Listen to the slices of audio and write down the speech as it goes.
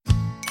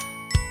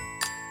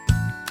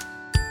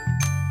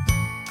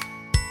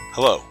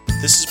Hello,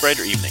 this is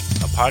Brighter Evening,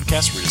 a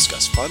podcast where we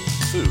discuss fun,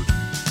 food,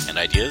 and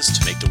ideas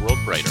to make the world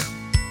brighter.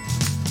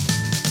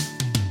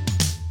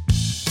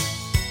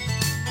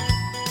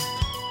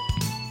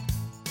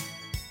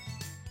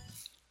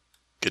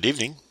 Good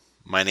evening.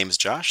 My name is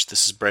Josh.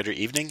 This is Brighter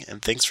Evening,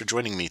 and thanks for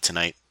joining me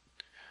tonight.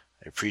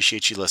 I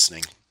appreciate you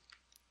listening.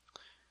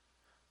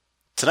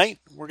 Tonight,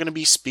 we're going to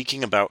be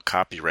speaking about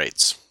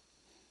copyrights.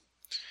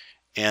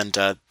 And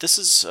this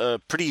is a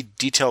pretty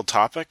detailed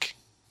topic.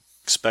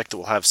 Expect that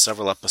we'll have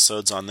several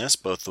episodes on this,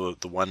 both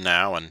the one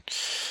now and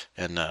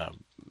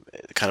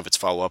kind of its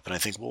follow-up. And I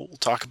think we'll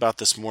talk about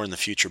this more in the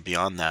future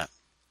beyond that.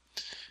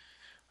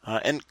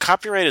 And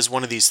copyright is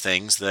one of these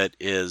things that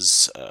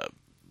is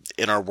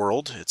in our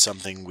world. It's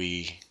something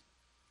we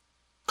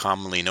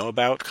commonly know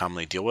about,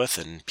 commonly deal with,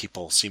 and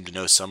people seem to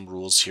know some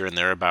rules here and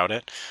there about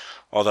it.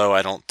 Although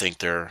I don't think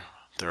there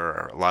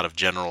are a lot of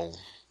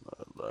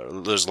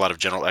there's a lot of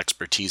general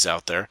expertise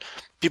out there.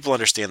 People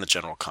understand the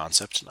general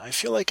concept, and I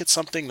feel like it's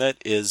something that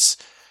is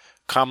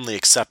commonly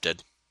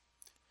accepted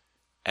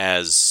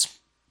as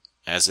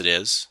it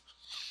is,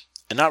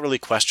 and not really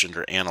questioned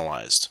or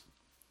analyzed.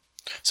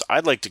 So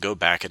I'd like to go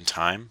back in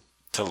time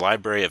to the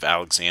Library of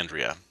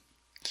Alexandria.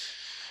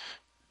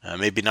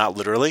 Maybe not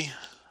literally,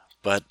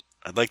 but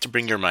I'd like to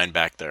bring your mind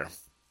back there.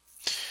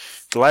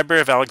 The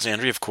Library of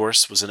Alexandria, of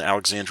course, was in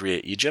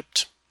Alexandria,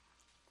 Egypt,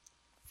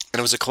 and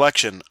it was a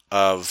collection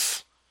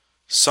of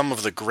some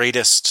of the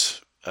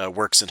greatest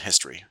works in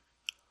history.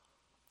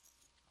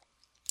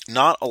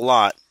 Not a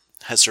lot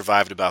has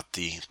survived about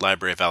the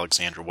Library of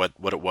Alexandria,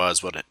 what it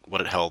was, what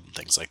it held, and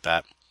things like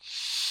that.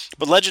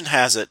 But legend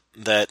has it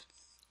that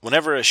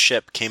whenever a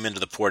ship came into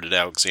the port at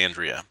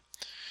Alexandria,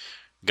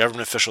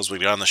 government officials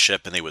would get on the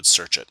ship and they would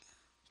search it,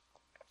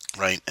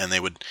 right? And they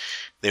would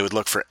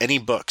look for any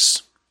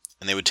books,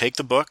 and they would take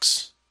the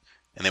books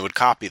and they would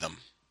copy them,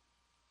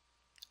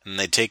 and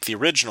they'd take the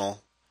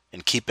original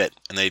and keep it,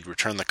 and they'd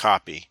return the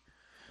copy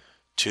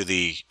to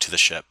the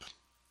ship.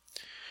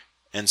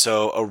 And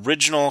so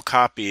original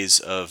copies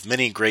of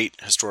many great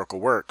historical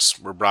works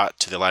were brought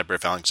to the Library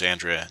of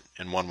Alexandria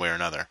in one way or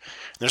another.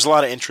 There's a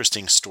lot of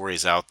interesting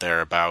stories out there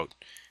about,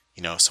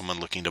 someone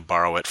looking to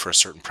borrow it for a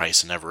certain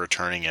price and never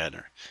returning it,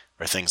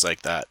 or things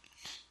like that.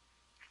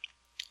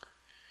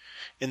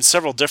 In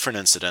several different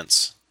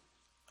incidents,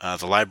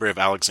 the Library of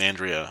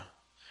Alexandria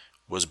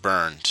was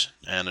burned,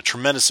 and a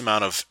tremendous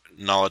amount of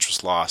knowledge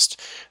was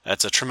lost.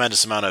 That's a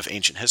tremendous amount of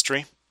ancient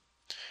history,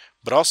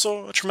 but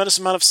also a tremendous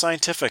amount of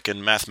scientific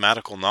and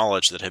mathematical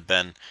knowledge that had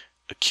been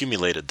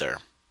accumulated there.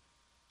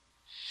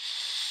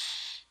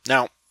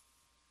 Now,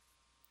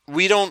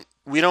 we don't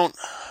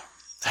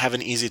have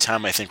an easy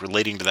time, I think,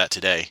 relating to that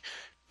today,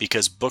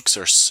 because books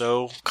are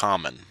so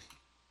common.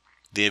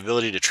 The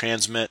ability to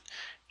transmit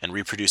and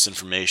reproduce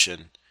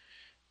information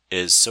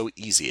is so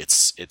easy.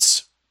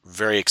 It's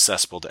very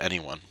accessible to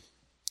anyone.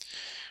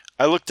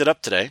 I looked it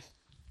up today.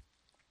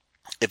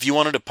 If you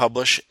wanted to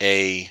publish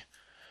a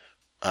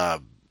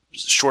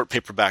short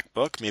paperback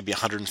book, maybe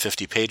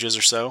 150 pages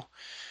or so,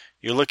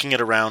 you're looking at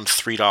around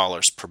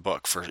 $3 per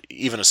book for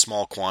even a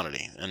small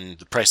quantity, and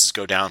the prices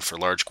go down for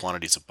large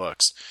quantities of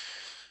books.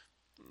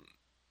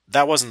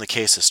 That wasn't the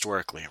case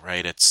historically,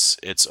 right?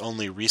 It's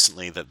only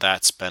recently that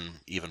that's been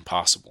even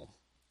possible.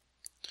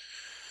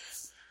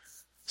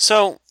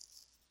 So,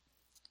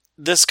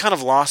 this kind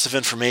of loss of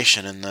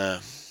information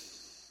and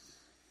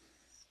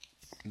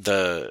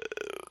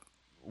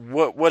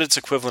what it's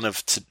equivalent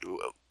of to,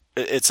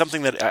 it's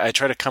something that I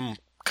try to come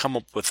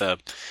up with an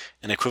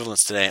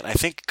equivalence today, and I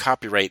think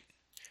copyright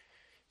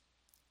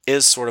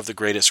is sort of the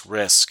greatest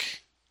risk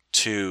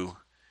to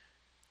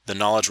the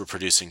knowledge we're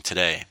producing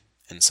today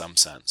in some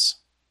sense.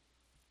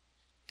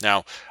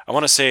 Now, I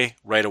want to say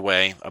right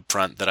away up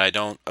front that I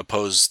don't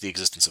oppose the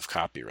existence of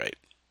copyright,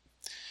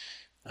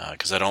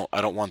 because I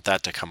don't want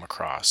that to come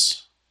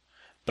across.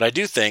 But I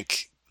do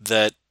think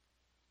that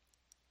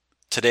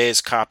today's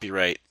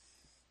copyright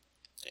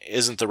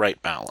isn't the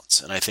right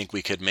balance, and I think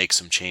we could make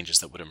some changes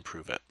that would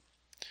improve it.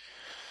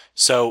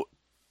 So,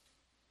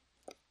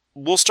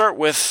 we'll start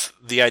with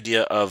the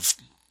idea of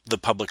the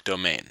public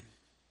domain.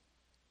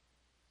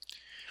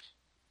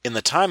 In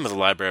the time of the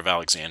Library of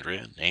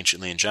Alexandria, and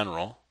anciently in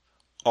general,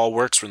 all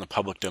works were in the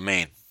public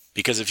domain,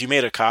 because if you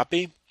made a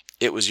copy,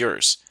 it was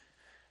yours.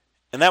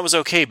 And that was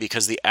okay,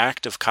 because the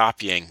act of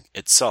copying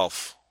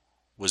itself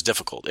was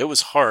difficult. It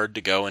was hard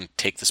to go and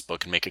take this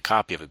book and make a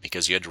copy of it,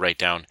 because you had to write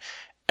down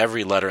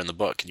every letter in the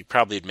book, and you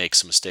probably would make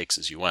some mistakes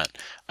as you went.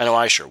 I know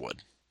I sure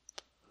would.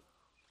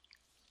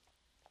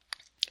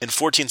 In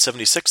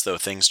 1476, though,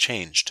 things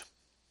changed.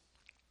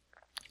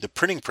 The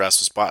printing press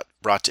was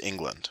brought to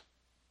England.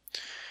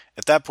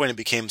 At that point, it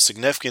became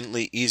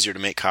significantly easier to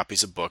make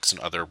copies of books and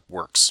other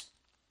works.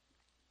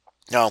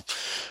 Now,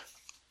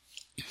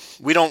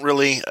 we don't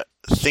really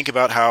think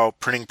about how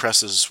printing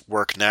presses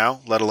work now,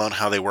 let alone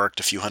how they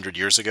worked a few hundred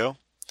years ago.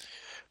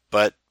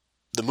 But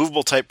the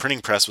movable type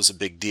printing press was a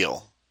big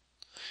deal.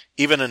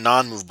 Even a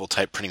non-movable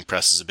type printing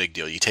press is a big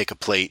deal. You take a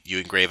plate, you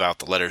engrave out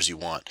the letters you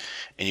want,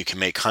 and you can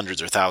make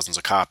hundreds or thousands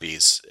of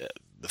copies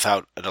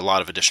without a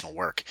lot of additional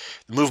work.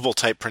 The movable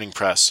type printing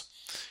press,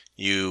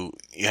 you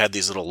had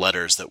these little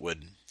letters that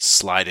would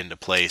slide into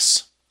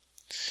place,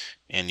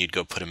 and you'd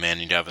go put them in.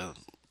 You'd have a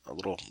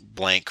little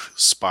blank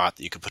spot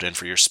that you could put in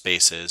for your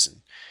spaces,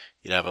 and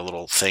you'd have a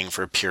little thing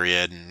for a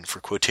period and for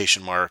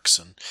quotation marks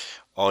and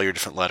all your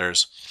different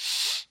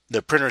letters.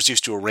 The printers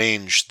used to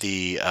arrange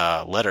the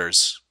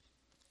letters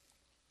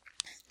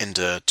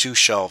into two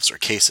shelves or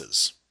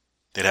cases.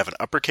 They'd have an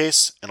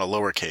uppercase and a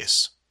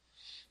lowercase.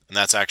 And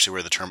that's actually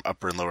where the term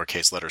upper and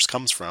lowercase letters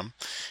comes from,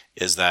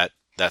 is that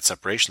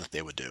separation that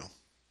they would do.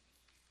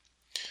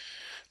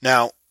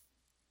 Now,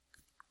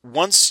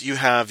 once you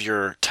have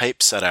your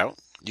type set out,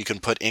 you can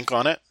put ink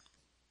on it,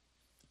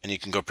 and you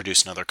can go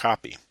produce another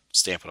copy.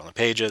 Stamp it on the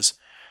pages,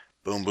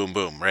 boom, boom,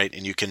 boom, right?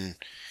 And you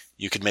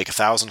could make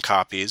 1,000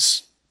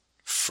 copies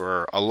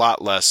for a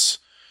lot less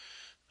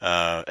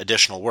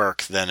additional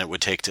work than it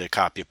would take to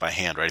copy it by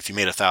hand, right? If you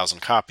made 1,000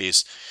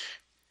 copies,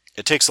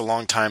 it takes a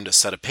long time to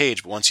set a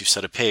page, but once you've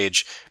set a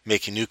page,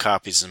 making new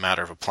copies is a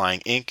matter of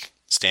applying ink,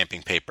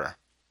 stamping paper.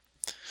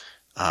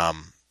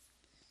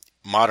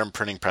 Modern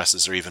printing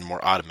presses are even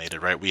more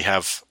automated, right?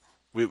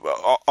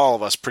 All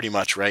of us pretty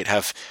much, right,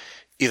 have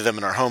either them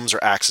in our homes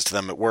or access to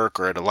them at work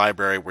or at a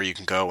library where you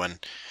can go and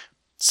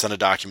send a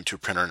document to a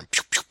printer and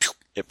pew, pew, pew,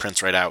 it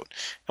prints right out.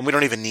 And we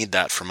don't even need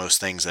that for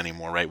most things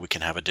anymore, right? We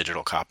can have a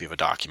digital copy of a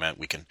document.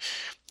 We can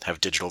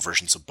have digital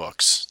versions of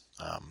books.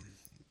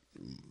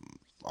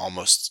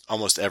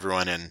 Almost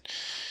everyone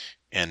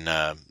in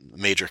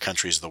major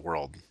countries of the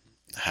world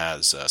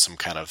has some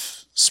kind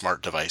of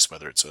smart device,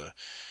 whether it's a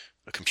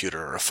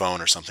computer or a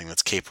phone or something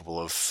that's capable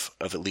of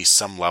at least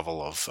some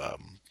level of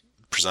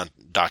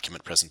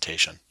document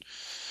presentation.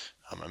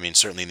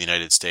 Certainly in the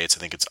United States, I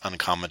think it's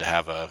uncommon to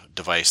have a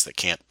device that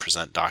can't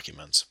present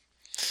documents.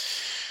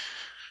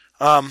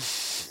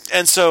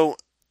 And so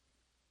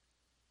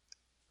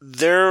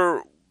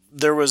there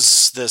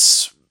was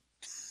this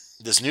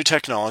new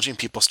technology, and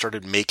people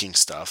started making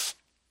stuff.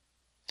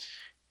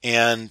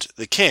 And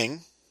the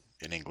king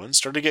in England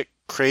started to get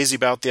crazy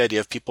about the idea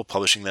of people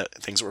publishing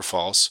things that were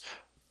false,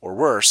 or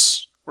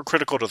worse, were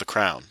critical to the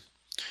crown.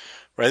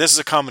 Right? This is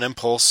a common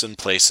impulse in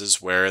places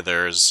where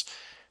there's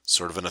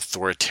sort of an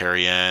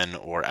authoritarian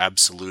or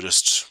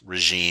absolutist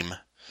regime.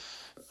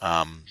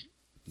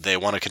 They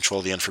want to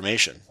control the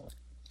information.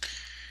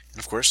 And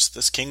of course,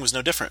 this king was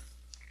no different.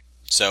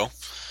 So,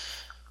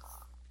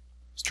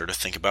 started to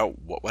think about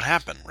what would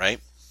happen, right?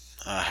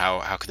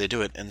 How could they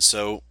do it? And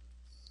so,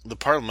 the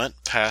Parliament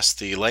passed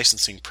the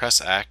Licensing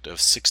Press Act of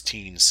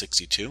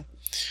 1662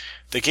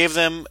 that gave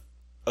them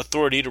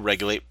authority to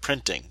regulate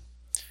printing.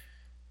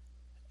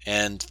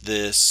 And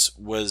this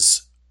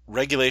was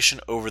regulation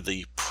over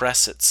the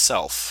press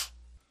itself.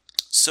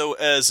 So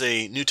as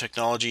a new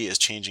technology is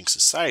changing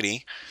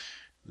society,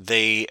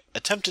 they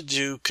attempted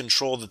to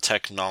control the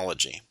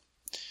technology.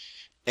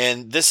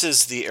 And this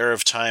is the era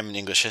of time in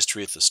English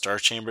history with the Star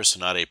Chamber, so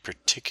not a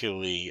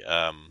particularly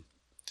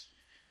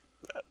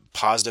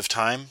positive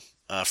time,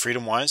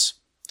 freedom-wise.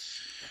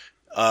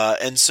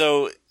 And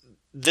so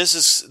this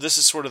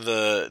is sort of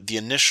the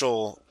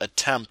initial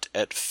attempt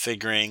at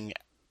figuring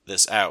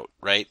this out,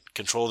 right?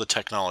 Control the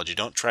technology.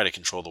 Don't try to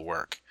control the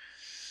work.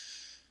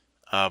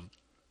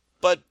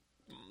 But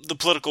the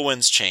political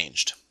winds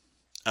changed.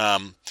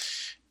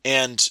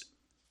 And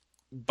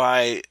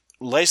by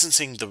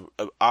licensing the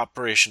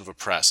operation of a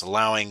press,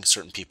 allowing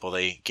certain people,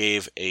 they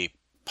gave a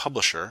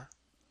publisher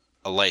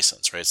a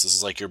license, right? So this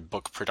is like your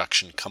book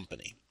production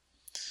company.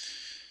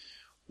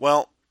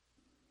 Well,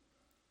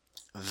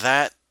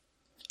 that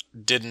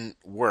didn't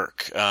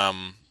work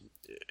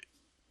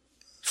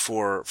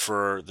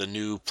for the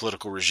new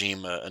political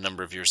regime a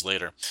number of years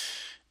later.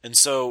 And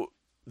so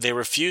they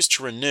refused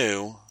to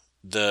renew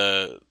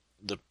the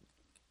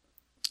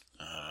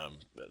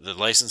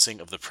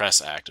licensing of the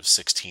Press Act of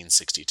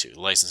 1662.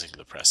 The licensing of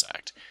the Press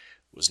Act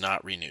was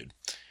not renewed.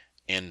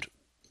 And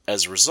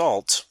as a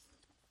result,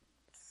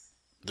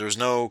 there was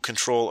no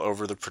control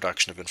over the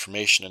production of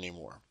information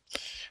anymore.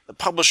 The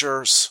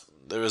publishers,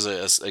 there was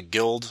a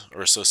guild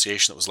or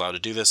association that was allowed to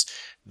do this.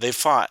 They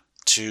fought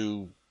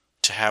to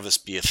have this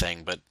be a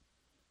thing, but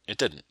it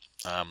didn't.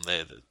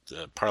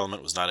 The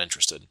Parliament was not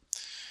interested.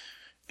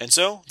 And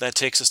so that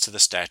takes us to the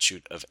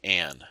Statute of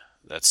Anne.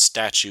 That's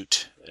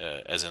statute,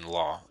 as in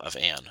law, of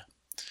Anne.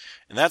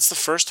 And that's the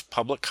first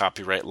public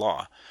copyright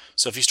law.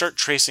 So if you start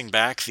tracing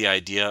back the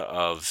idea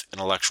of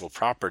intellectual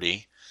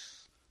property,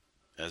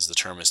 as the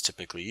term is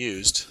typically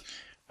used,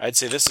 I'd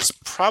say this is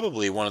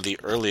probably one of the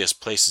earliest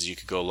places you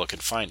could go look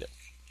and find it.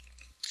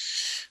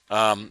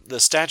 The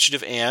Statute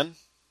of Anne,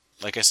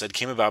 like I said,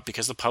 came about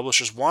because the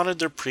publishers wanted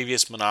their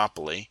previous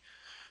monopoly,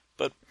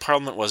 but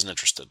Parliament wasn't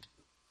interested.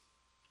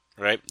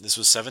 Right? This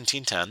was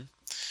 1710,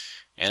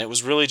 and it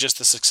was really just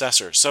the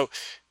successor. So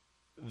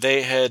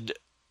they had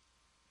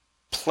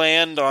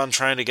planned on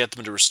trying to get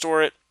them to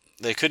restore it.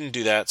 They couldn't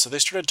do that, so they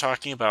started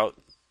talking about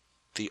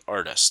the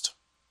artist.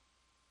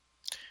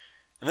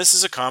 And this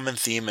is a common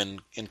theme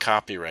in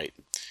copyright.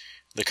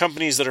 The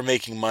companies that are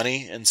making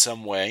money in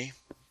some way,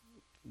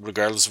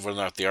 regardless of whether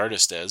or not the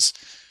artist is,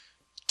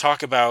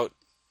 talk about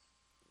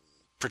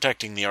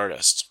protecting the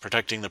artist,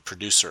 protecting the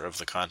producer of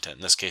the content.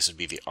 In this case, it would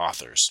be the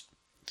authors.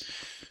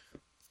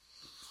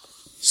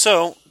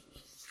 So,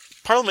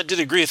 Parliament did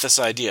agree with this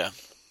idea,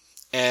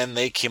 and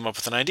they came up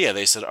with an idea.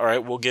 They said, all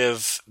right, we'll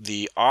give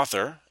the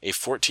author a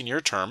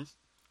 14-year term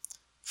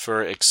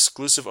for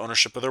exclusive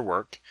ownership of their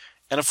work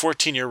and a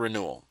 14-year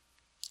renewal.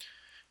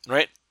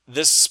 Right?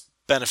 This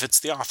benefits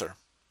the author.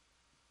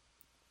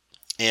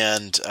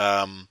 And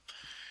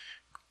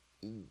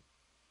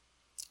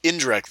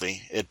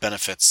indirectly, it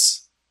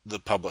benefits the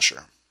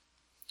publisher.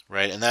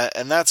 Right? And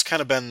that's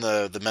kind of been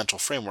the mental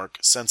framework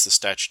since the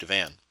Statute of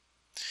Anne.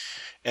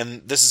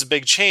 And this is a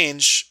big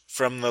change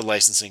from the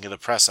Licensing of the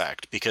Press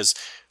Act, because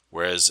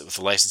whereas with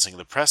the Licensing of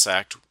the Press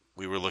Act,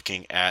 we were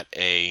looking at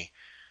a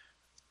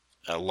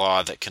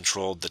law that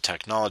controlled the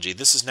technology.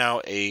 This is now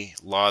a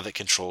law that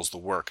controls the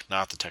work,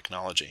 not the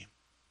technology.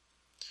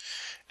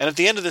 And at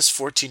the end of this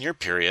 14-year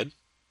period,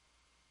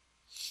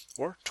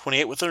 or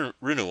 28 with a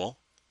renewal,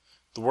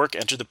 the work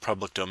entered the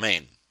public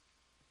domain.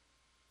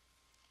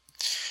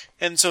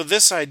 And so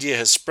this idea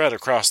has spread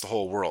across the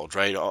whole world,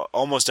 right?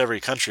 Almost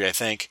every country, I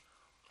think,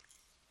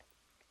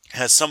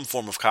 has some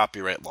form of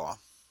copyright law.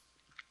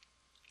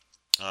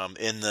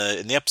 In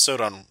the episode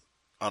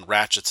on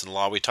ratchets and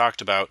law, we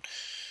talked about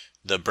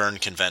the Berne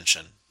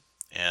Convention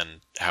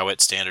and how it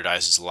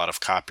standardizes a lot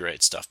of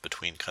copyright stuff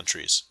between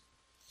countries.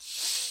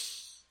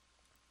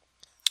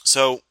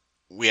 So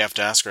we have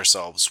to ask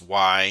ourselves,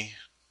 why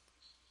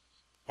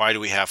do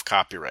we have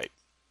copyright?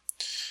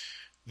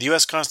 The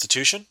U.S.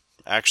 Constitution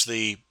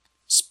actually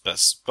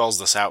spells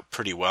this out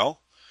pretty well.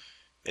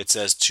 It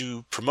says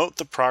to promote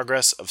the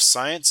progress of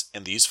science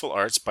and the useful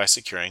arts by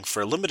securing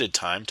for a limited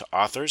time to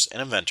authors and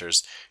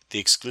inventors the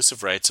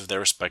exclusive rights of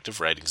their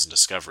respective writings and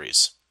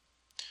discoveries.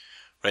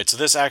 Right, so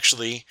this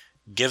actually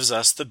gives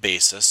us the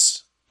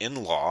basis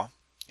in law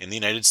in the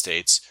United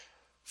States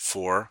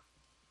for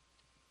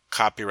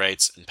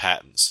copyrights and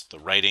patents, the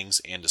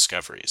writings and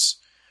discoveries.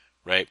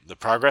 Right, the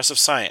progress of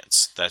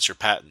science, that's your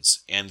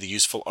patents, and the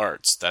useful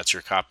arts, that's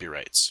your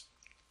copyrights.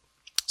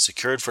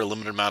 Secured for a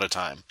limited amount of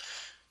time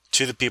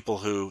to the people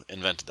who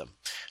invented them.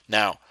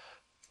 Now,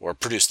 or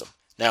produced them.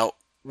 Now,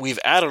 we've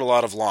added a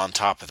lot of law on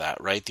top of that,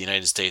 right? The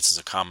United States is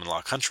a common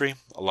law country.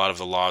 A lot of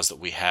the laws that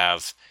we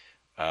have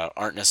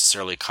aren't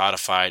necessarily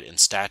codified in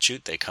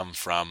statute. They come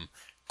from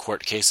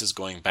court cases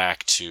going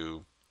back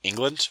to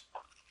England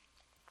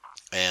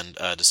and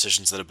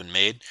decisions that have been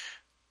made.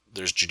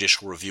 There's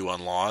judicial review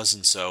on laws,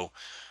 and so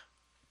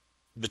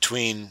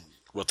between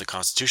what the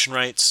Constitution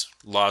writes,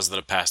 laws that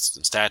have passed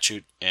in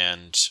statute,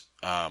 and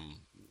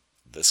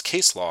this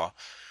case law,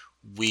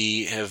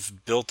 we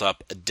have built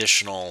up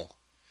additional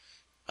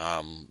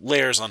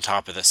layers on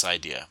top of this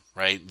idea,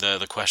 right?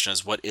 The question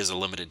is, what is a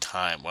limited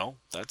time? Well,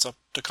 that's up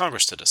to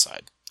Congress to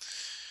decide.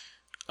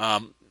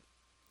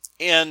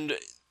 And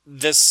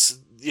this,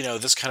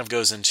 this kind of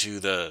goes into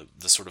the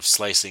sort of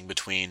slicing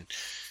between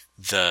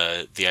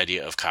the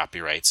idea of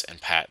copyrights and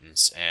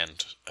patents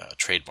and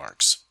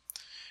trademarks.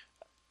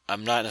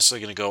 I'm not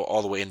necessarily going to go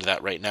all the way into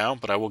that right now,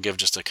 but I will give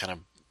just a kind of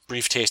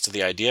brief taste of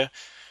the idea,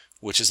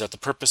 which is that the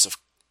purpose of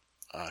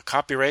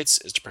copyrights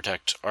is to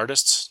protect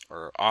artists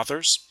or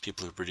authors,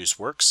 people who produce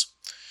works.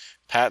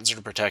 Patents are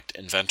to protect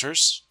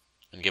inventors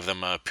and give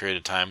them a period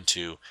of time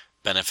to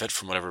benefit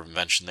from whatever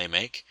invention they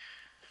make.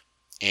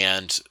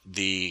 And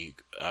the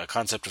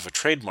concept of a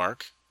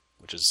trademark,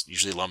 which is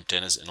usually lumped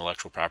in as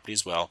intellectual property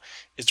as well,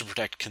 is to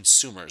protect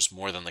consumers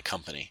more than the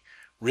company.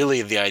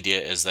 Really, the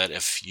idea is that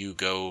if you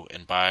go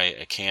and buy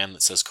a can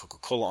that says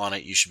Coca-Cola on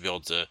it, you should be able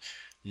to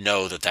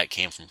know that that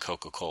came from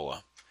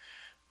Coca-Cola.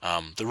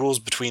 The rules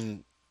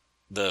between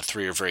the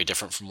three are very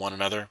different from one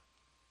another,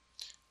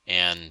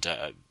 and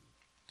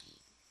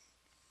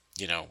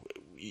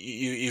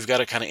you've got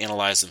to kind of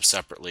analyze them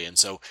separately. And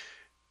so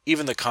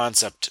even the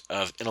concept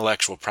of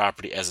intellectual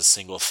property as a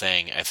single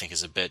thing, I think,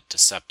 is a bit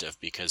deceptive,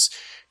 because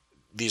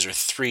these are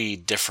three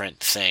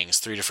different things,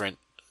 three different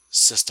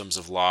systems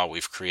of law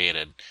we've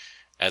created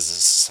as a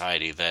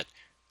society that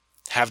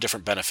have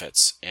different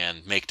benefits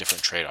and make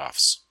different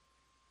trade-offs.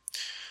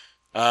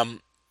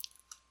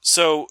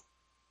 So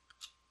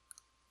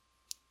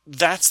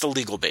that's the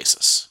legal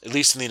basis. At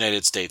least in the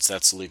United States,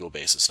 that's the legal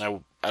basis.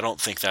 And I don't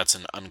think that's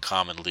an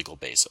uncommon legal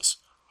basis.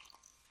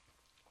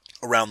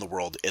 Around the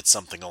world, it's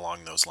something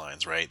along those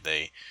lines, right?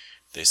 They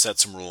set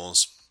some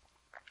rules.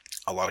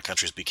 A lot of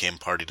countries became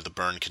party to the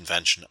Berne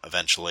Convention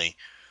eventually,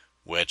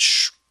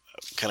 which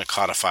kind of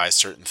codifies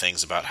certain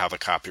things about how the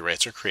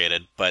copyrights are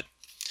created, but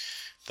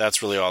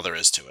that's really all there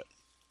is to it.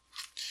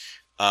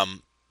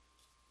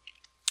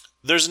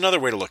 There's another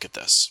way to look at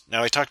this.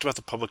 Now, I talked about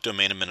the public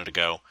domain a minute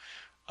ago.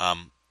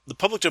 The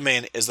public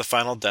domain is the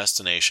final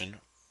destination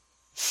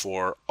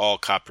for all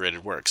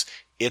copyrighted works.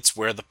 It's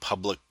where the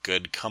public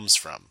good comes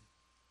from.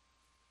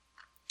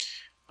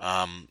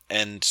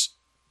 And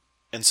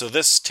so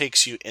this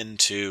takes you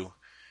into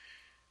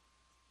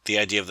the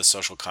idea of the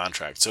social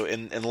contract. So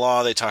in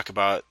law, they talk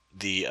about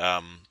the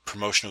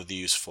promotion of the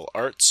useful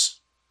arts.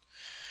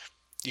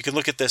 You can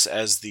look at this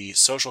as the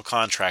social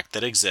contract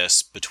that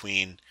exists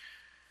between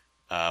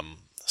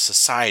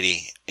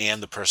society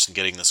and the person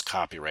getting this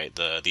copyright,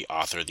 the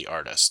author, the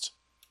artist.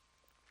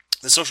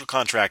 The social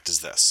contract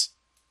is this.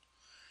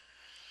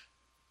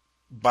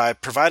 By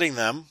providing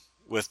them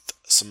with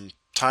some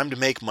time to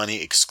make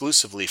money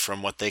exclusively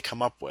from what they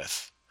come up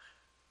with,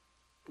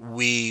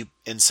 we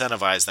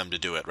incentivize them to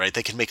do it, right?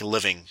 They can make a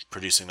living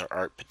producing their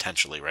art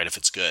potentially, right? If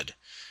it's good,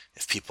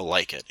 if people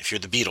like it. If you're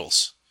the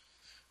Beatles,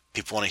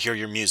 people want to hear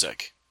your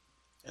music.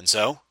 And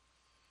so,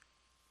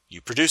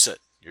 you produce it.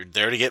 You're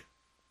there to get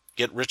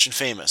rich and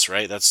famous,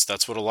 right?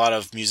 That's what a lot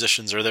of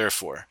musicians are there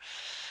for.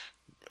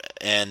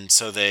 And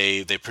so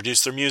they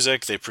produce their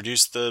music, they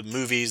produce the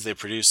movies, they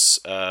produce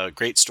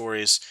great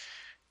stories,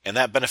 and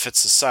that benefits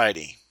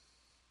society,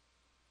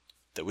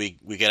 that we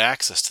get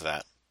access to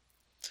that.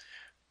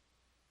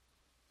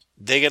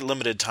 They get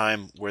limited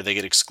time where they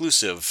get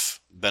exclusive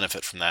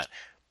benefit from that.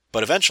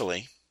 But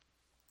eventually,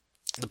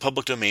 the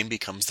public domain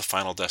becomes the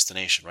final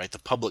destination, right? The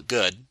public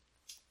good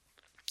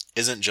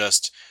isn't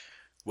just,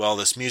 well,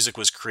 this music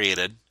was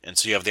created, and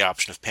so you have the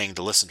option of paying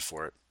to listen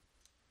for it.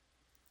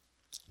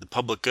 The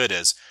public good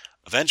is,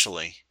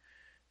 eventually,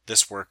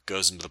 this work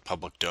goes into the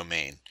public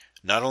domain.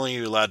 Not only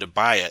are you allowed to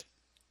buy it,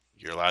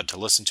 you're allowed to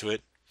listen to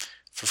it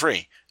for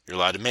free. You're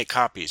allowed to make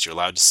copies. You're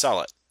allowed to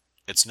sell it.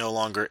 It's no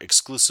longer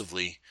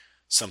exclusively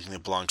something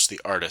that belongs to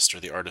the artist or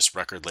the artist's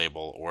record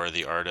label or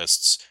the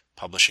artist's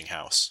publishing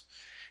house.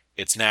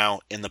 It's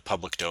now in the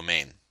public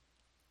domain.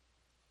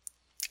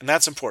 And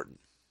that's important,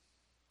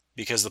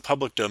 because the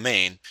public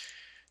domain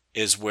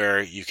is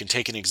where you can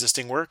take an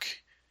existing work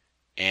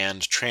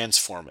and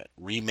transform it,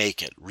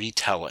 remake it,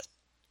 retell it.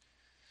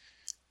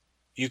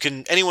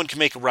 Anyone can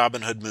make a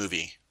Robin Hood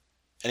movie.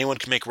 Anyone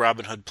can make a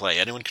Robin Hood play.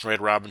 Anyone can write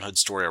a Robin Hood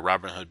story, a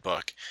Robin Hood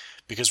book,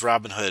 because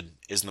Robin Hood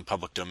is in the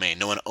public domain.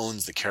 No one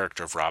owns the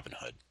character of Robin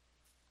Hood.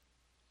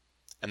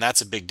 And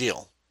that's a big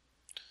deal,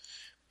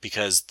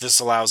 because this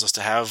allows us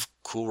to have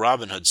cool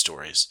Robin Hood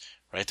stories,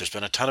 right? There's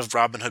been a ton of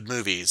Robin Hood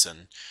movies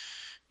and,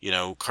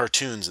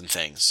 cartoons and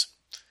things.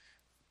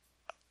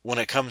 When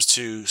it comes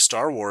to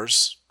Star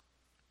Wars,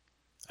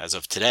 as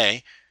of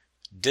today,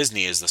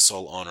 Disney is the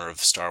sole owner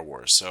of Star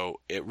Wars. So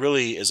it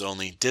really is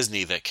only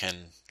Disney that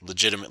can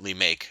legitimately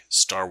make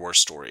Star Wars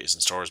stories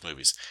and Star Wars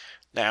movies.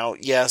 Now,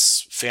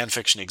 yes, fan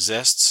fiction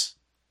exists,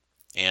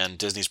 and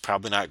Disney's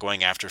probably not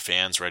going after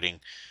fans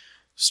writing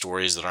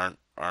stories that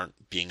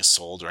aren't being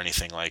sold or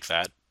anything like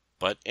that.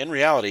 But in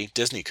reality,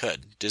 Disney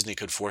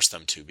could force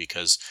them to,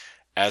 because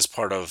as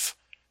part of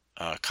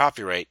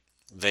copyright,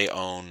 they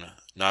own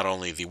not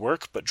only the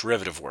work, but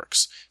derivative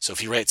works. So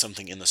if you write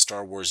something in the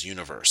Star Wars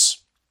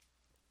universe,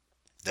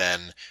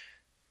 then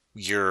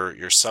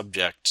you're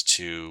subject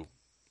to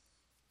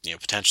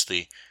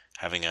potentially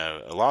having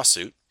a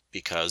lawsuit,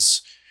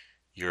 because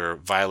you're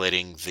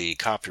violating the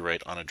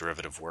copyright on a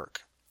derivative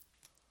work.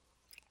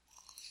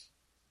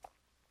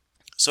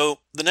 So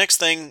the next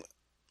thing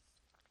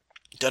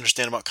to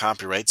understand about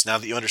copyrights, now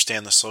that you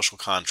understand the social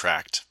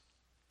contract,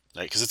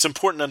 right? Because it's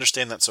important to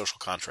understand that social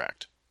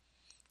contract,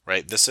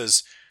 right? This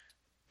is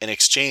an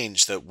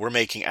exchange that we're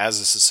making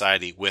as a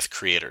society with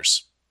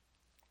creators.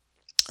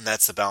 And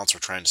that's the balance we're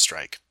trying to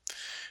strike.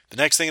 The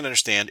next thing to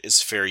understand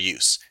is fair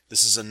use.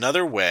 This is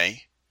another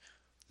way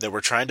that we're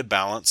trying to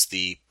balance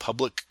the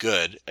public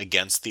good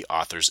against the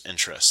author's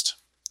interest.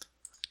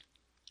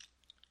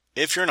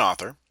 If you're an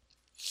author,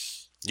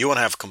 you want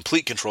to have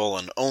complete control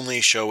and only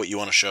show what you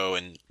want to show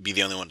and be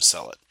the only one to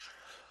sell it.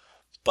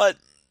 But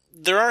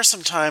there are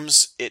some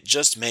times it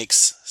just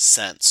makes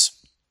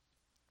sense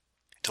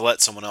to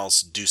let someone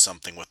else do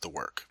something with the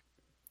work.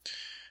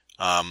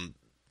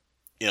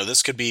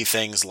 This could be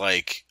things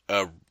like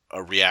a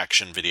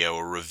reaction video,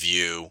 a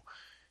review,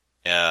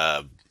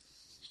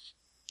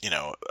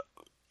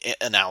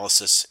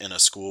 analysis in a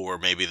school where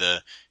maybe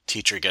the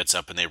teacher gets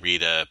up and they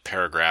read a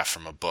paragraph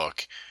from a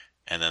book,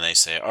 and then they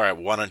say, all right,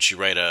 why don't you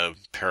write a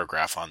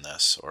paragraph on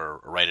this, or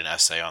write an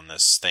essay on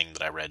this thing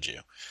that I read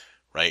you,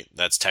 right?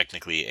 That's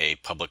technically a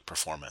public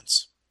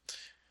performance.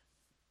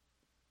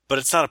 But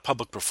it's not a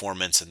public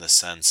performance in the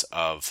sense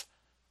of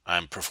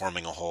I'm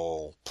performing a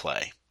whole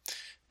play.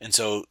 And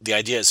so the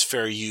idea is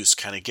fair use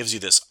kind of gives you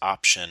this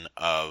option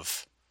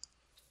of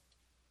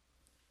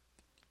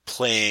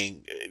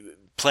playing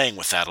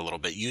with that a little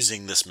bit,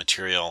 using this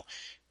material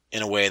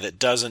in a way that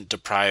doesn't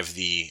deprive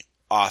the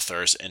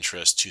author's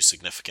interest too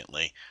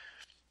significantly,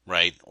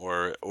 right?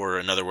 Or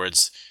in other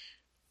words,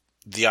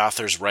 the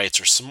author's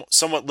rights are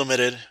somewhat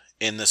limited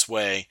in this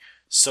way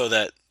so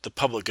that the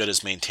public good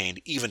is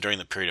maintained even during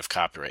the period of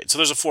copyright. So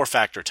there's a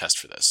 4-factor test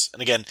for this.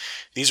 And again,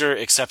 these are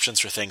exceptions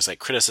for things like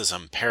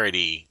criticism,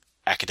 parody,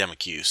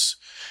 academic use.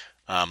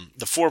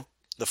 The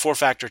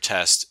 4-factor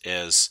test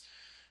is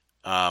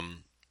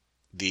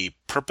the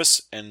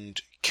purpose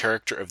and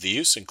character of the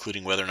use,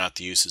 including whether or not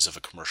the use is of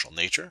a commercial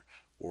nature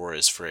or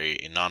is for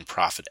a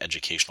non-profit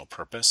educational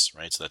purpose,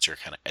 right? So that's your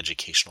kind of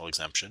educational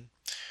exemption.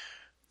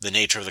 The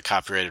nature of the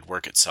copyrighted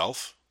work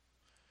itself,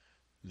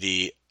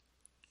 the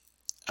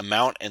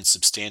amount and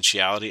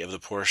substantiality of the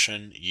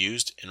portion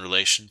used in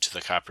relation to the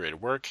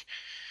copyrighted work,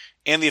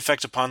 and the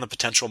effect upon the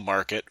potential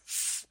market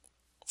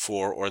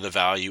for or the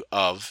value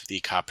of the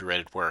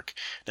copyrighted work.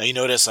 Now you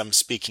notice I'm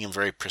speaking in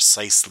very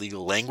precise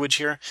legal language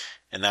here,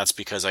 and that's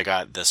because I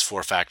got this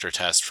 4-factor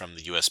test from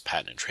the U.S.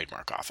 Patent and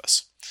Trademark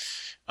Office.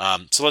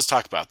 So let's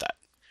talk about that.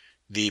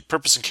 The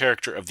purpose and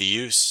character of the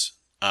use.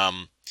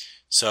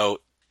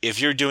 So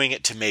if you're doing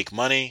it to make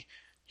money,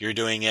 you're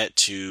doing it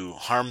to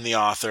harm the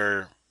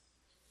author,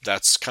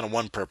 that's kind of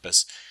one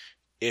purpose.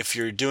 If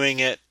you're doing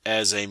it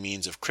as a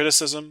means of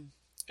criticism,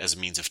 as a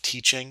means of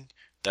teaching,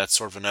 that's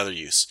sort of another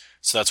use.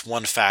 So that's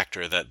one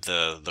factor that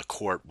the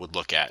court would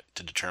look at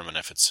to determine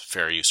if it's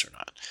fair use or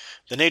not.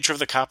 The nature of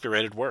the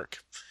copyrighted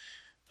work.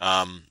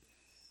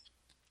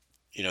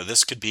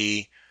 This could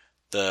be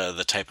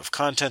the type of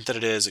content that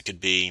it is. It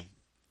could be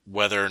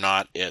whether or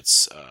not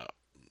it's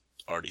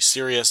already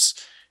serious,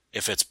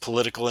 if it's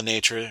political in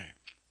nature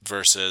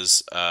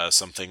versus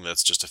something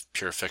that's just a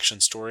pure fiction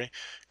story,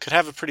 could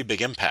have a pretty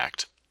big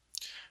impact.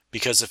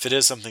 Because if it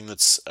is something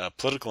that's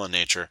political in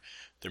nature,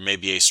 there may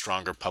be a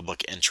stronger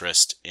public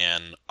interest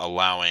in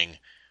allowing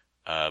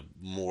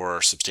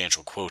more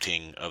substantial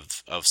quoting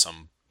of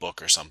some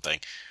book or something,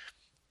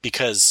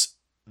 because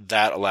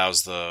that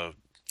allows the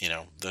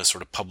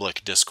sort of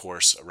public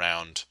discourse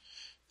around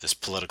this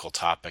political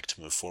topic to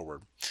move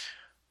forward.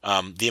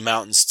 The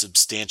amount and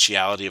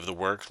substantiality of the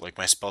work, like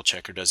my spell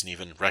checker doesn't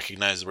even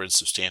recognize the word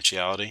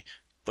substantiality,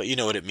 but you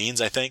know what it means,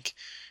 I think.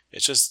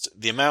 It's just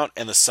the amount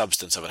and the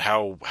substance of it,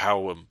 how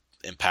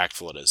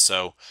impactful it is.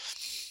 So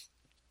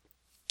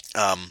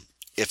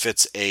if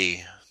it's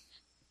a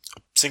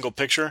single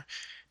picture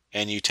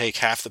and you take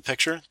half the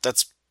picture,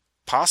 that's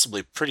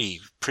possibly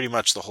pretty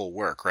much the whole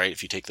work, right?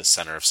 If you take the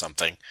center of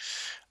something.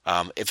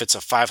 If it's a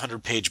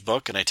 500-page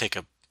book and I take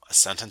a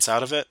sentence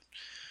out of it,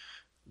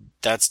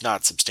 that's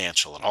not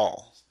substantial at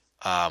all.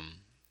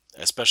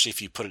 Especially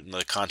if you put it in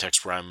the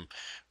context where I'm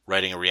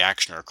writing a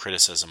reaction or a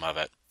criticism of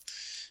it.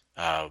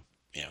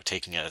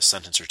 Taking a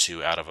sentence or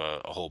two out of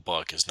a whole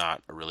book is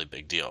not a really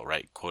big deal,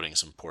 right? Quoting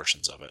some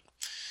portions of it.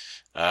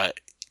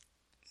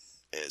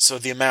 So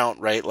the amount,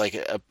 right, like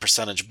a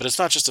percentage, but it's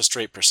not just a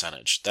straight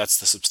percentage. That's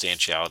the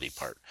substantiality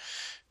part.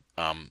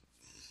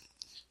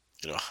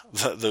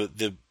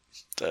 The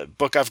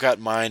book I've got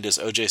in mind is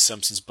O.J.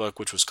 Simpson's book,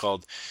 which was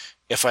called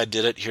 "If I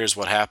Did It, Here's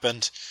What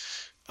Happened."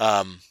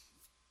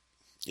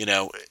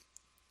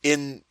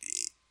 In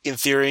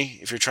theory,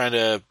 if you're trying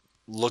to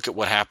look at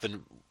what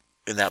happened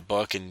in that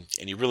book and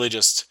you really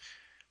just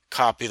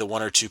copy the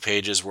 1 or 2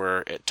 pages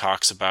where it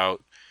talks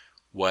about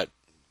what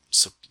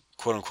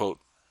quote unquote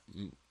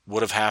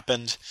would have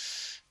happened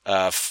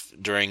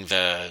during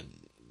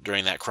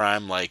that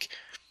crime, like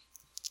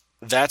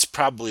that's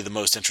probably the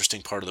most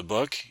interesting part of the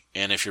book.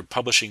 And if you're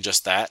publishing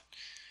just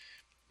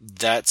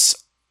that's,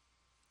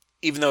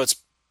 even though it's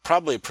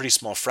probably a pretty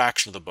small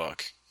fraction of the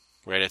book,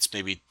 right? It's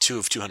maybe 2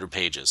 of 200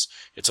 pages.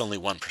 It's only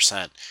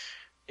 1%.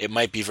 It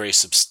might be a very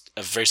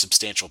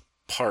substantial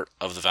part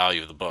of the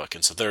value of the book.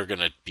 And so they're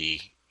going to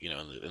be,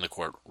 in the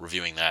court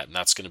reviewing that, and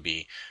that's going to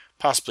be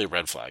possibly a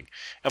red flag.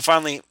 And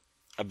finally,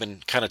 I've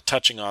been kind of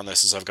touching on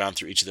this as I've gone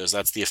through each of those.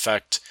 That's the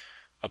effect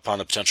upon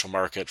the potential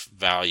market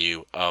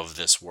value of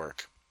this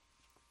work.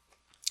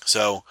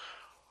 So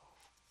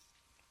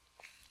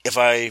if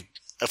I'm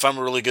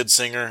a really good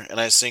singer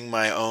and I sing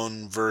my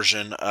own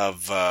version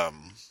of a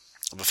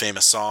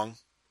famous song,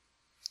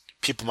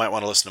 people might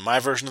want to listen to my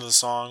version of the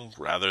song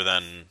rather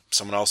than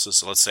someone else's.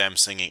 So let's say I'm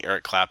singing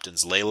Eric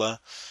Clapton's Layla,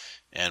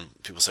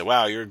 and people say,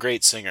 "Wow, you're a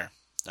great singer."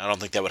 I don't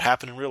think that would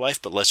happen in real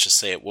life, but let's just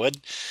say it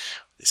would.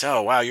 They say,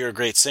 "Oh, wow, you're a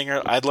great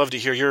singer. I'd love to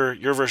hear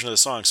your version of the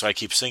song," so I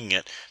keep singing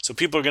it. So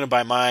people are going to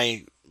buy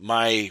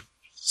my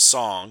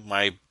song,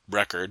 my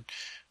record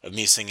of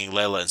me singing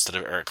Layla instead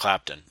of Eric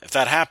Clapton. If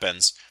that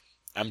happens,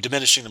 I'm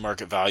diminishing the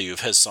market value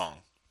of his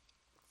song.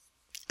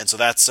 And so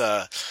that's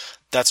a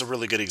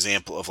really good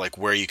example of like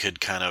where you could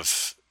kind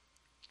of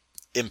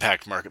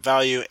impact market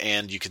value,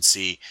 and you could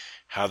see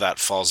how that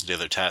falls into the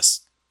other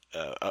tests,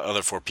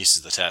 other 4 pieces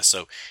of the test.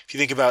 So if you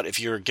think about if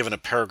you're given a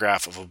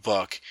paragraph of a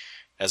book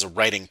as a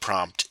writing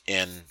prompt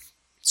in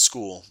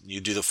school,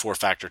 you do the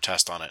 4-factor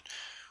test on it.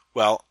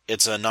 Well,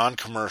 it's a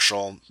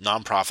non-commercial,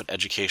 non-profit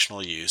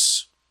educational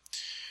use.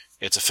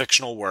 It's a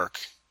fictional work.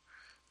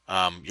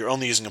 You're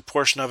only using a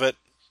portion of it.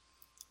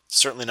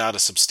 Certainly not a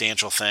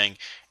substantial thing.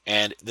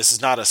 And this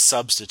is not a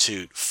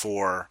substitute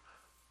for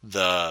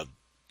the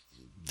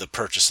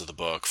purchase of the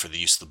book, for the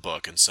use of the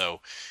book. And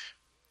so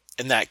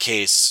in that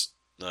case,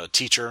 the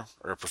teacher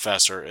or a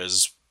professor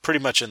is pretty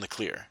much in the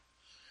clear,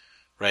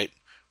 right?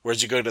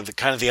 Whereas you go to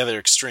the other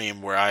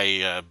extreme where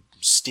I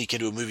sneak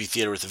into a movie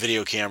theater with a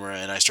video camera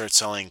and I start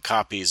selling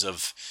copies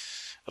of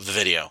the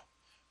video,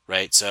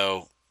 right?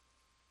 So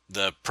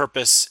the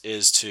purpose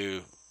is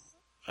to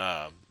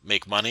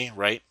make money,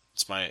 right?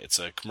 It's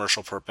a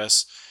commercial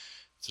purpose.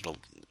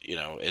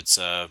 It's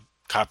a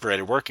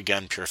copyrighted work,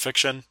 again, pure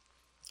fiction.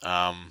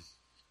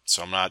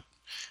 So I'm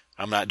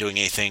not doing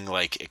anything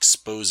like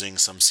exposing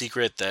some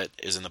secret that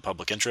is in the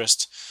public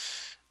interest.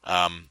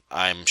 I'm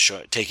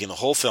taking the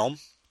whole film,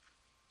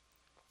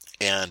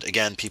 and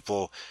again,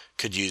 people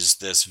could use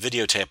this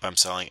videotape I'm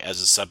selling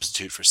as a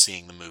substitute for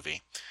seeing the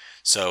movie.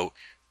 So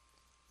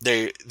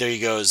there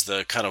you go, is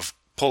the kind of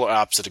polar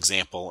opposite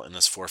example in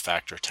this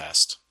four-factor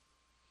test.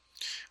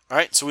 All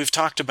right, so we've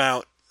talked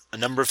about a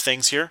number of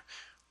things here.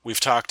 We've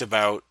talked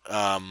about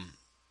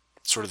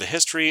sort of the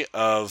history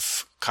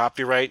of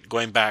copyright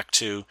going back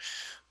to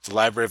the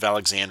Library of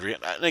Alexandria.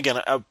 And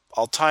again,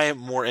 I'll tie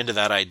more into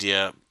that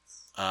idea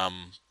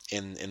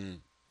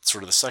in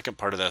sort of the second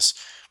part of this.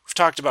 We've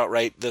talked about,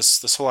 right,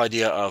 this whole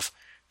idea of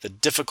the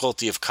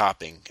difficulty of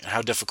copying and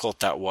how difficult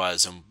that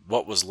was and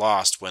what was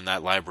lost when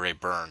that library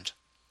burned.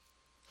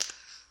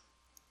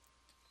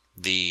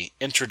 The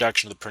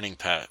introduction of the printing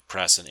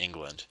press in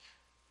England,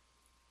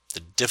 the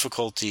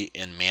difficulty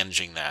in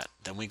managing that.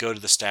 Then we go to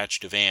the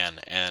Statute of Anne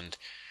and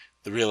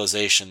the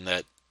realization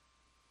that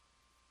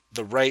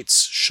the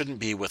rights shouldn't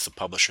be with the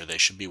publisher, they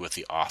should be with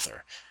the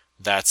author.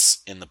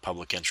 That's in the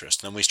public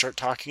interest. And then we start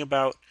talking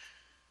about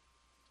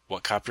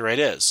what copyright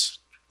is,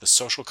 the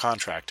social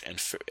contract,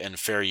 and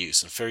fair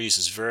use. And fair use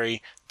is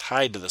very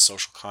tied to the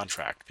social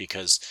contract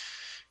because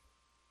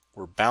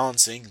we're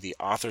balancing the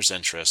author's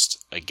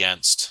interest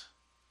against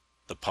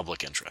the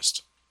public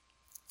interest,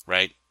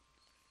 right?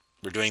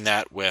 We're doing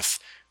that with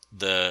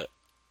the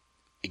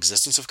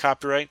existence of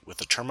copyright, with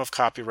the term of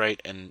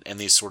copyright, and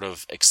these sort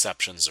of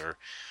exceptions or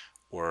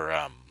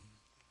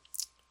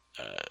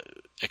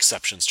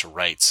exceptions to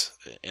rights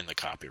in the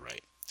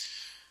copyright.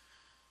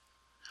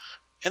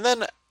 And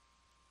then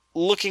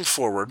looking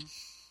forward,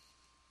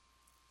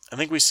 I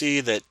think we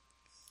see that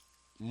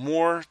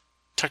more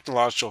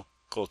technological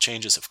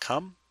changes have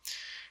come,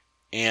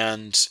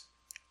 and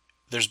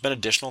there's been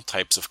additional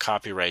types of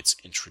copyrights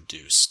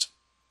introduced.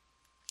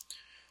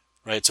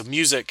 Right, so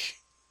music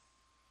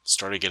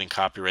started getting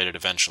copyrighted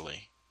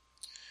eventually.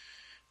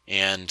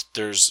 And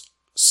there's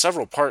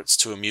several parts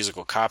to a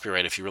musical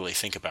copyright if you really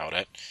think about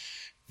it.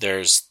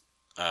 There's,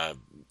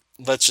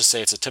 let's just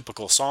say it's a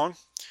typical song.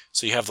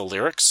 So you have the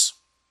lyrics.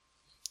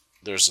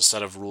 There's a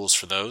set of rules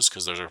for those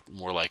because those are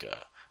more like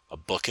a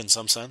book in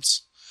some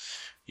sense.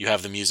 You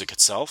have the music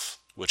itself,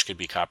 which could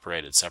be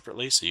copyrighted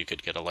separately. So you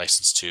could get a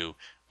license to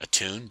a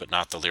tune, but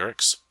not the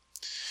lyrics.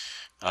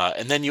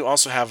 And then you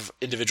also have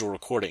individual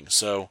recordings.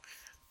 So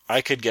I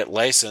could get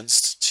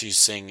licensed to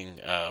sing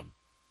a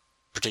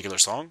particular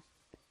song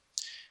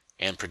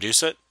and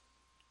produce it,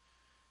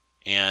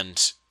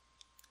 and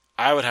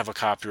I would have a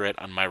copyright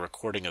on my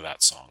recording of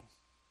that song.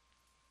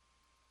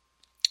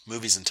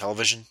 Movies and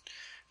television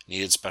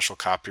needed special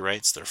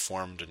copyrights. They're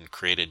formed and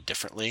created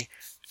differently,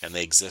 and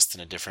they exist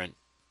in a different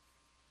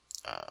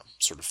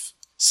sort of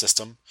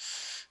system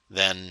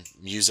than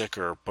music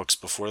or books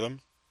before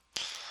them.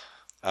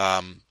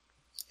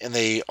 And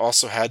they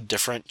also had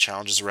different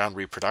challenges around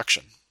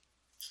reproduction.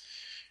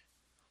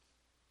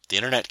 The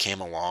internet came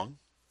along,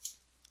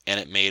 and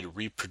it made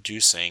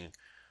reproducing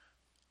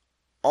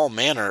all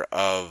manner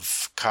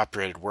of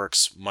copyrighted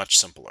works much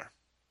simpler.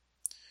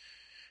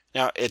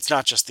 Now, it's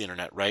not just the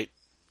internet, right?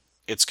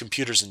 It's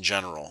computers in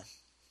general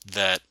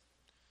that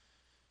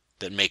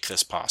make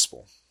this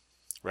possible,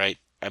 right?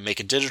 I make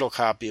a digital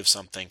copy of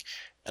something,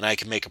 and I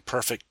can make a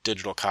perfect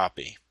digital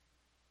copy.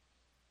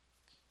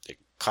 It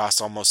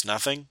costs almost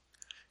nothing.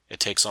 It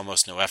takes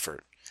almost no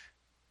effort.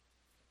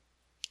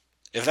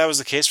 If that was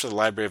the case for the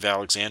Library of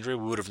Alexandria,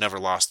 we would have never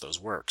lost those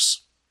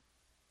works.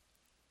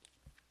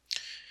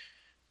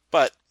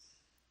 But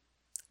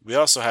we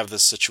also have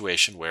this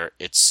situation where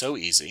it's so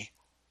easy.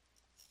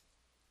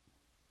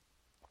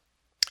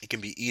 It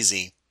can be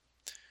easy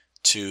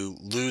to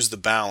lose the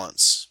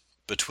balance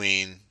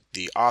between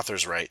the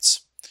author's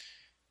rights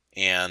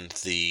and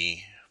the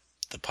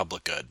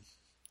public good.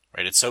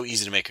 Right? It's so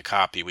easy to make a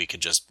copy, we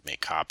could just make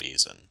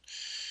copies and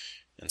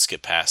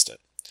skip past it.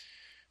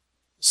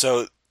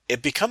 So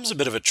it becomes a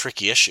bit of a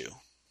tricky issue.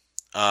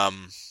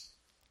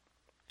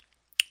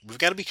 We've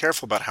got to be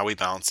careful about how we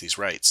balance these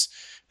rights,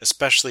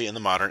 especially in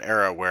the modern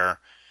era where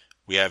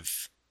we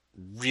have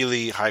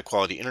really high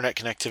quality internet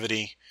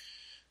connectivity,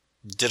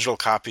 digital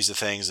copies of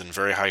things in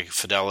very high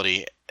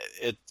fidelity.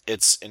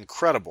 It's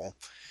incredible,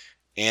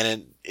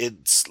 and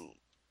it's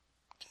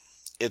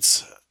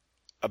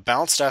a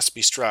balance that has to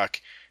be struck,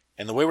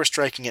 and the way we're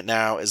striking it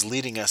now is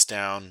leading us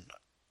down,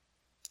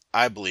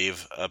 I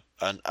believe,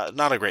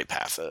 not a great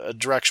path, a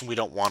direction we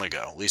don't want to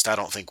go. At least I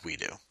don't think we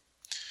do.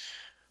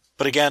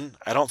 But again,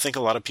 I don't think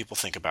a lot of people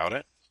think about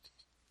it,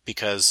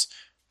 because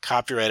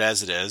copyright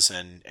as it is,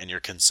 and your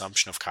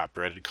consumption of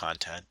copyrighted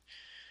content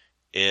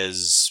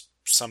is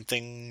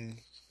something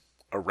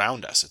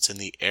around us. It's in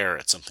the air.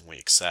 It's something we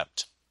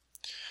accept.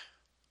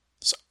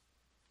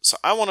 So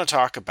I want to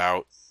talk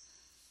about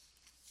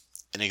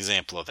an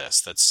example of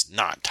this that's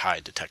not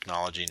tied to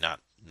technology,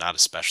 not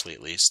especially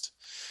at least.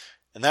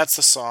 And that's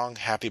the song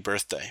Happy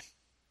Birthday.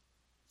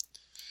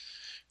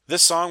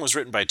 This song was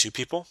written by two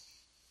people.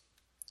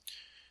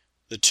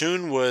 The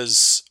tune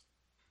was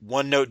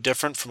one note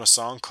different from a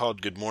song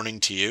called Good Morning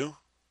to You.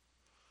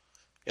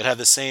 It had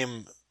the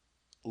same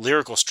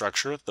lyrical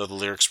structure, though the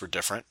lyrics were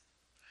different.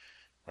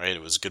 Right?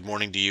 It was good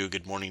morning to you,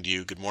 good morning to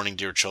you, good morning,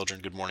 dear children,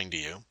 good morning to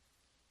you.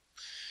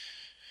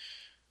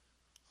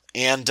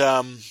 And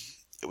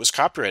it was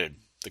copyrighted.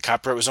 The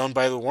copyright was owned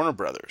by the Warner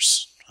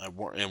Brothers.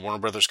 and Warner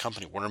Brothers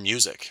company, Warner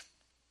Music.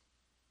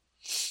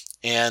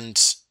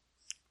 And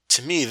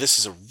to me, this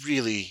is a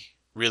really,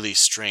 really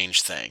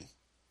strange thing.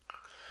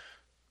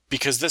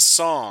 Because this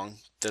song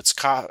that's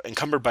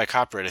encumbered by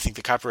copyright, I think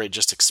the copyright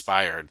just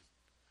expired,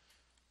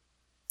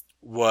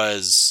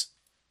 it's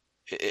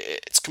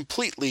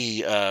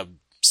completely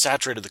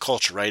saturated the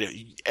culture, right?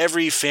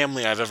 Every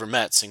family I've ever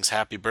met sings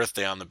happy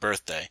birthday on the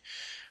birthday,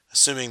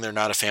 assuming they're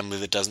not a family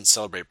that doesn't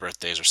celebrate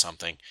birthdays or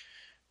something,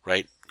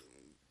 right?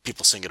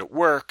 People sing it at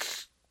work.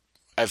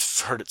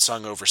 I've heard it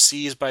sung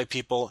overseas by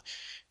people.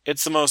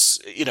 It's the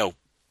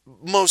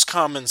most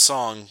common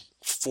song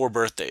for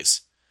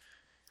birthdays.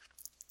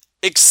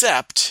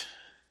 Except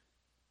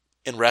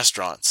in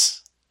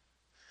restaurants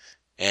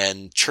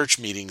and church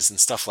meetings and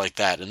stuff like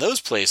that. In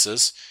those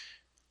places,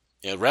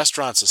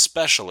 restaurants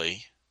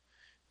especially,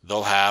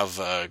 they'll have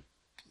a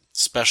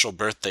special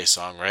birthday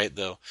song, right?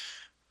 They'll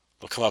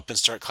come up and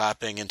start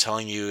clapping and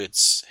telling you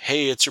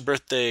hey, it's your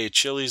birthday,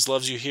 Chili's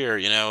loves you here.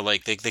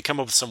 Like they come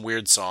up with some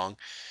weird song,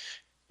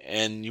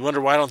 and you wonder,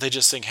 why don't they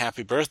just sing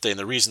happy birthday? And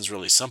the reason's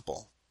really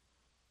simple.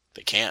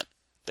 They can't.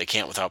 They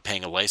can't without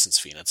paying a license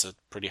fee, and it's a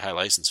pretty high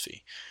license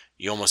fee.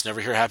 You almost never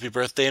hear happy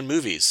birthday in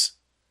movies.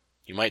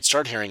 You might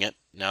start hearing it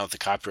now that the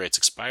copyright's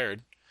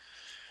expired.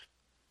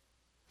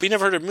 But you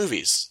never heard it in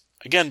movies.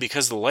 Again,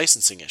 because of the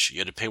licensing issue.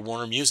 You had to pay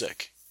Warner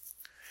Music.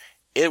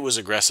 It was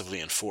aggressively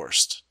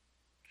enforced.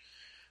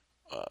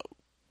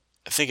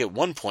 I think at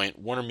one point,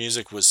 Warner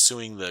Music was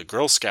suing the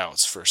Girl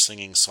Scouts for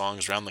singing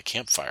songs around the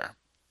campfire.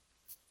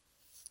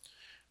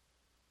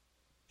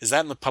 Is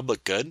that in the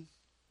public good?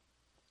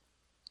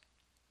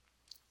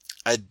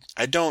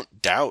 I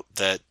don't doubt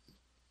that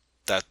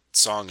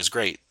song is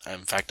great. In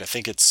fact, I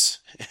think it's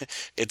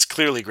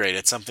clearly great.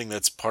 It's something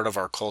that's part of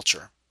our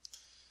culture.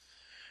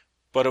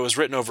 But it was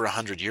written over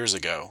 100 years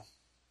ago,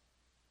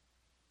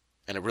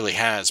 and it really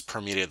has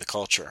permeated the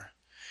culture.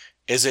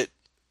 Is it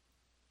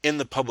in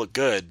the public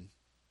good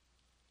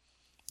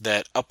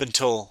that up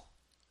until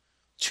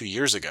 2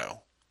 years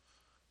ago,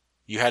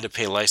 you had to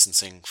pay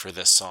licensing for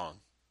this song?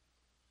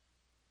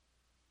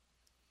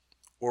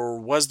 Or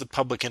was the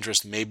public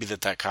interest maybe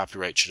that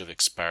copyright should have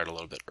expired a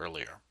little bit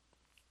earlier?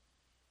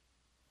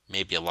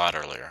 Maybe a lot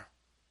earlier.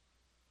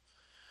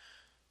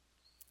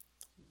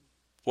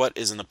 What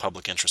is in the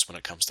public interest when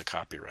it comes to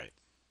copyright?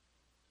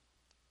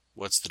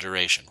 What's the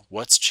duration?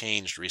 What's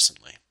changed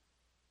recently?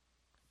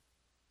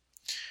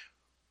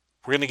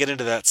 We're going to get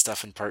into that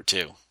stuff in part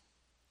 2.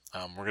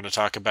 We're going to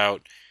talk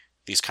about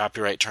these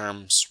copyright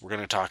terms. We're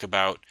going to talk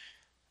about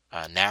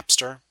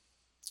Napster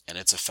and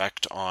its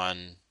effect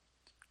on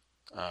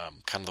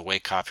kind of the way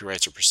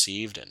copyrights are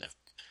perceived, and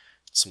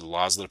some of the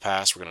laws that have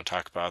passed. We're going to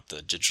talk about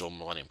the Digital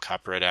Millennium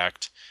Copyright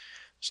Act.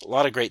 There's a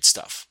lot of great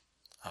stuff.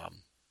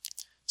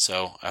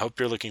 So I hope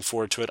you're looking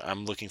forward to it.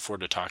 I'm looking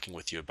forward to talking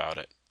with you about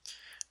it.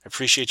 I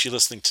appreciate you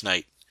listening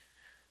tonight.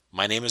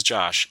 My name is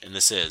Josh, and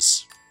this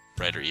is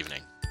Brighter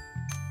Evening.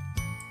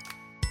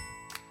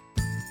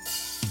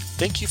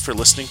 Thank you for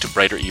listening to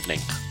Brighter Evening.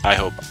 I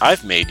hope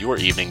I've made your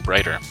evening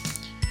brighter.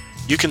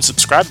 You can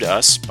subscribe to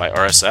us by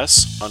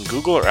RSS on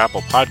Google or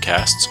Apple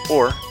Podcasts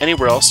or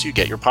anywhere else you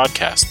get your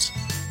podcasts.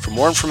 For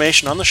more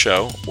information on the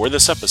show or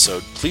this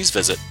episode, please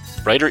visit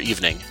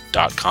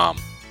brighter.evening.com.